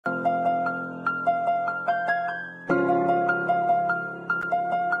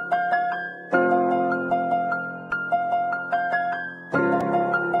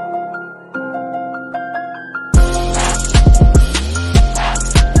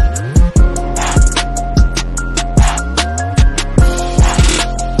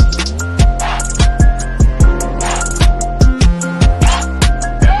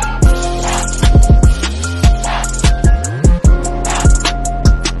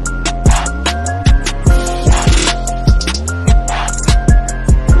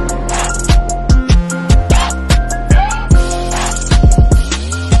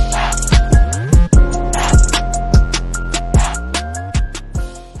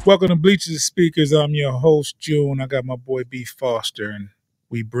Welcome to Bleachers and Speakers. I'm your host, June. I got my boy B Foster, and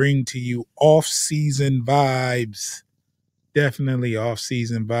we bring to you off-season vibes. Definitely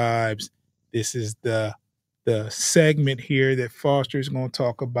off-season vibes. This is the segment here that Foster is going to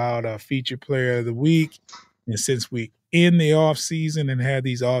talk about a feature player of the week. And since we in the off-season and have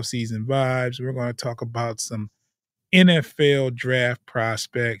these off-season vibes, we're going to talk about some NFL draft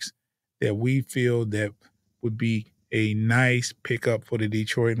prospects that we feel that would be a nice pickup for the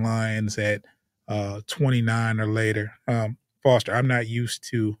Detroit Lions at 29 or later. Foster, I'm not used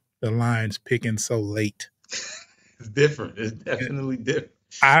to the Lions picking so late. It's different. It's definitely different.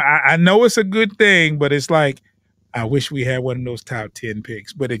 I know it's a good thing, but it's like I wish we had one of those top 10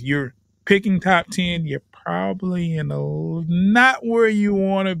 picks. But if you're picking top 10, you're probably in a not where you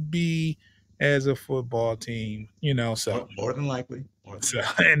want to be as a football team, so More than likely. More than so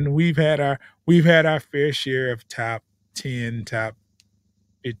likely. and we've had our fair share of top 10, top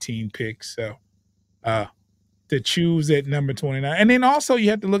 15 picks. So uh to choose at number 29. And then also you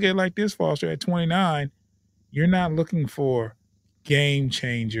have to look at it like this, Foster, at 29, you're not looking for game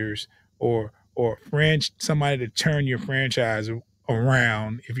changers or somebody to turn your franchise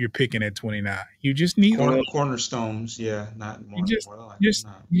around if you're picking at 29. You just need a little Cornerstones, yeah, not you more just more than likely just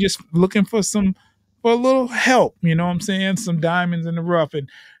not. you just looking for a little help, you know what I'm saying? Some diamonds in the rough. And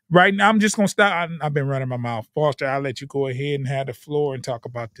right now I'm just gonna stop. I've been running my mouth. Foster, I'll let you go ahead and have the floor and talk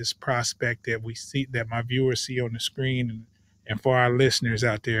about this prospect that we see that my viewers see on the screen and for our listeners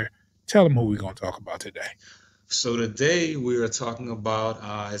out there, tell them who we're gonna talk about today. So today we are talking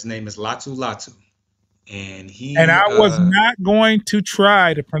about his name is Latu Latu. And And I he was not going to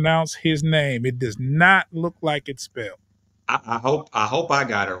try to pronounce his name. It does not look like it's spelled. I hope I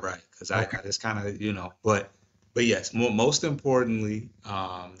got it right because I Okay. just kind of but yes, most importantly,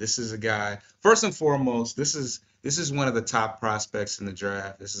 this is a guy. First and foremost, this is one of the top prospects in the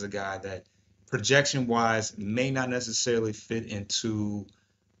draft. This is a guy that projection wise may not necessarily fit into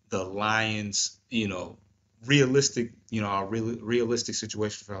the Lions, realistic, a realistic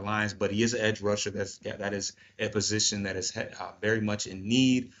situation for the Lions, but he is an edge rusher. That is a position that is very much in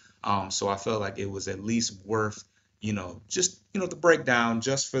need. So I felt like it was at least worth, just the breakdown,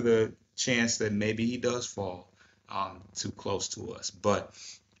 just for the chance that maybe he does fall too close to us. But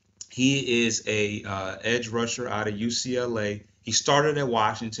he is a edge rusher out of UCLA. He started at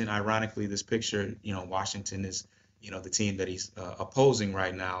Washington. Ironically, this picture, Washington is, the team that he's opposing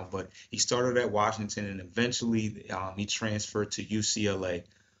right now. But he started at Washington and eventually he transferred to UCLA.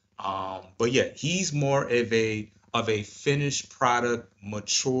 But yeah, he's more of a finished product,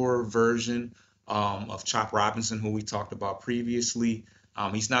 mature version of Chop Robinson, who we talked about previously.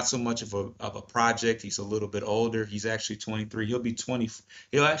 He's not so much of a project. He's a little bit older. He's actually 23. He'll be 20.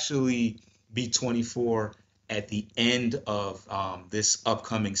 He'll actually be 24 at the end of this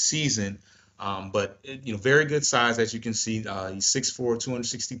upcoming season. But very good size, as you can see. He's 6'4",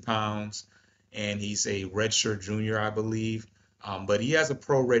 260 pounds, and he's a redshirt junior, I believe. But he has a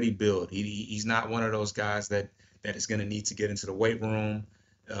pro-ready build. He's not one of those guys that is going to need to get into the weight room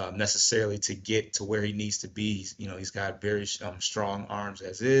necessarily to get to where he needs to be. He's got very strong arms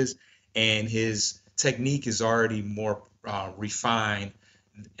as is, and his technique is already more refined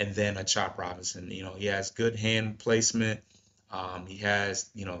and then a Chop Robinson. He has good hand placement. He has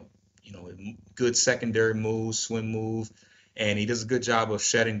good secondary moves, swim move, and he does a good job of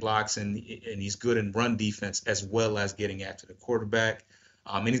shedding blocks, and he's good in run defense as well as getting after the quarterback.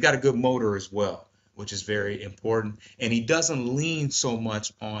 And he's got a good motor as well, which is very important. And he doesn't lean so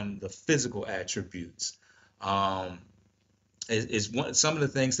much on the physical attributes. Um, some of the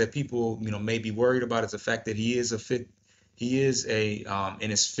things that people may be worried about is the fact that he is a in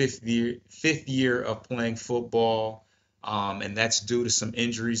his fifth year of playing football, and that's due to some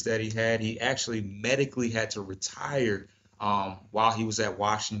injuries that he had. He actually medically had to retire while he was at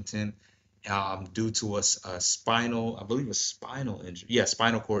Washington due to a spinal, I believe, a spinal injury. Yeah,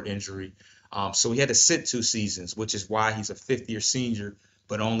 spinal cord injury. So he had to sit 2 seasons, which is why he's a fifth-year senior,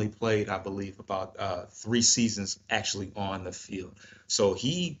 but only played, I believe, about 3 seasons actually on the field. So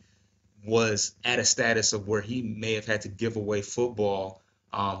he was at a status of where he may have had to give away football,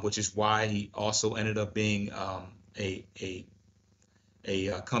 which is why he also ended up being a,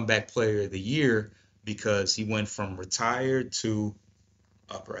 a comeback player of the year because he went from retired to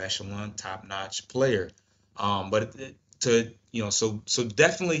upper echelon, top notch player. But to so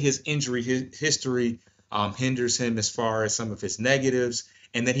definitely his injury history hinders him as far as some of his negatives,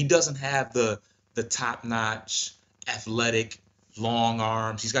 and then he doesn't have the top notch athletic long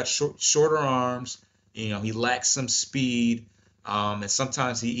arms. He's got shorter arms. He lacks some speed, and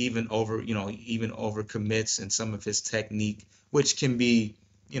sometimes he even overcommits in some of his technique, which can be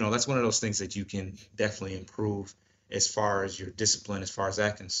that's one of those things that you can definitely improve as far as your discipline, as far as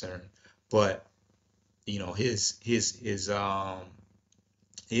that concerned. But his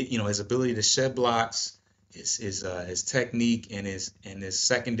ability to shed blocks, his technique and his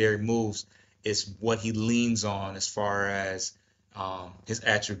secondary moves is what he leans on as far as his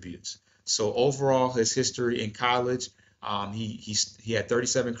attributes. So overall, his history in college, he had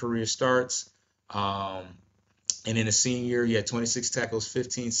 37 career starts, and in his senior year, he had 26 tackles,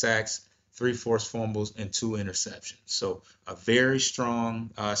 15 sacks, three forced fumbles, and two interceptions. So a very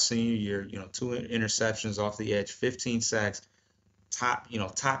strong senior year. Two interceptions off the edge, 15 sacks, top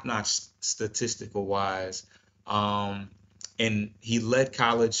notch statistical wise. Um, and he led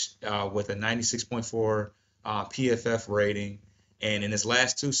college with a 96.4 PFF rating, and in his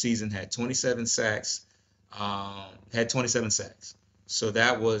last two seasons had 27 sacks. Had 27 sacks. So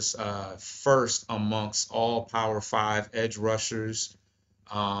that was first amongst all Power Five edge rushers.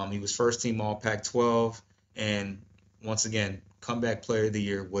 He was first team All Pac-12, and once again, comeback player of the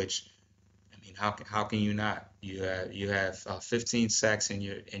year. Which, I mean, how can you not? You have 15 sacks in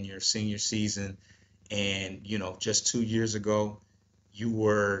your senior season, and just 2 years ago, you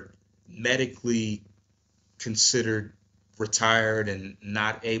were medically considered retired and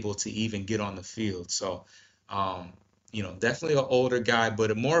not able to even get on the field. So, definitely an older guy,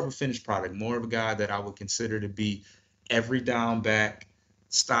 but more of a finished product, more of a guy that I would consider to be every down back,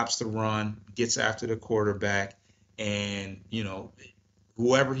 stops the run, gets after the quarterback, and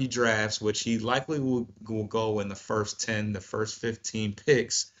whoever he drafts, which he likely will go in the first 10, the first 15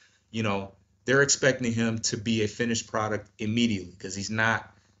 picks, you know, they're expecting him to be a finished product immediately because he's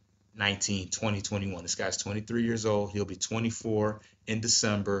not 19, 20, 21. This guy's 23 years old. He'll be 24 in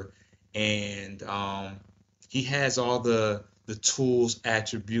December. And he has all the tools,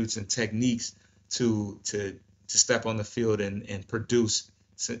 attributes, and techniques to step on the field and produce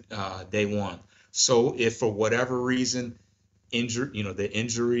day one. So if for whatever reason, the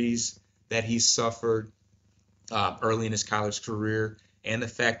injuries that he suffered early in his college career, and the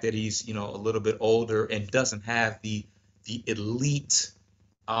fact that he's a little bit older and doesn't have the elite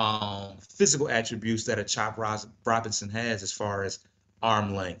physical attributes that a Chop Robinson has as far as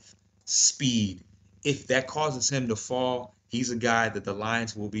arm length, speed. If that causes him to fall, he's a guy that the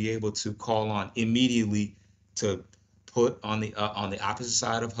Lions will be able to call on immediately to put on the opposite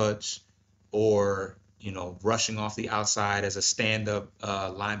side of Hutch, or rushing off the outside as a stand-up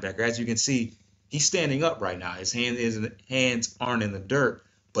linebacker. As you can see, he's standing up right now. His hands aren't in the dirt,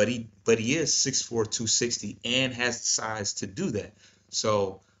 but he is 6'4", 260, and has the size to do that.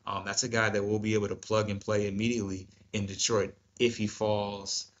 So that's a guy that will be able to plug and play immediately in Detroit if he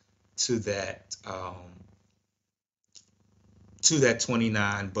falls to that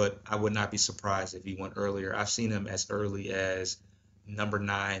 29. But I would not be surprised if he went earlier. I've seen him as early as number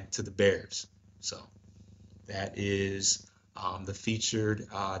 9 to the Bears. So that is the featured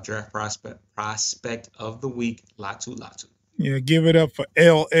draft prospect of the week, Laiatu Latu. Yeah, give it up for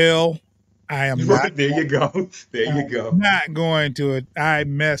LL. I am not. Right, there you go. There you go. Not going to it. I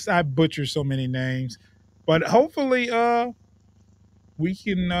butcher so many names, but hopefully, we'll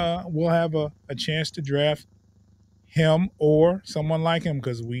have a chance to draft him or someone like him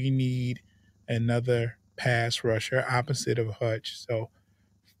because we need another pass rusher opposite of Hutch. So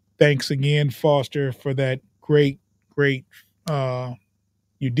thanks again, Foster, for that great.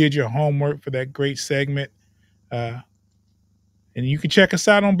 You did your homework for that great segment. Uh, and you can check us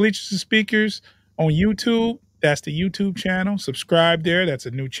out on Bleachers and Speakers on YouTube. That's the YouTube channel. Subscribe there. That's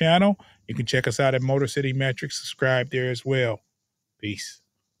a new channel. You can check us out at Motor City Metrics. Subscribe there as well. Peace.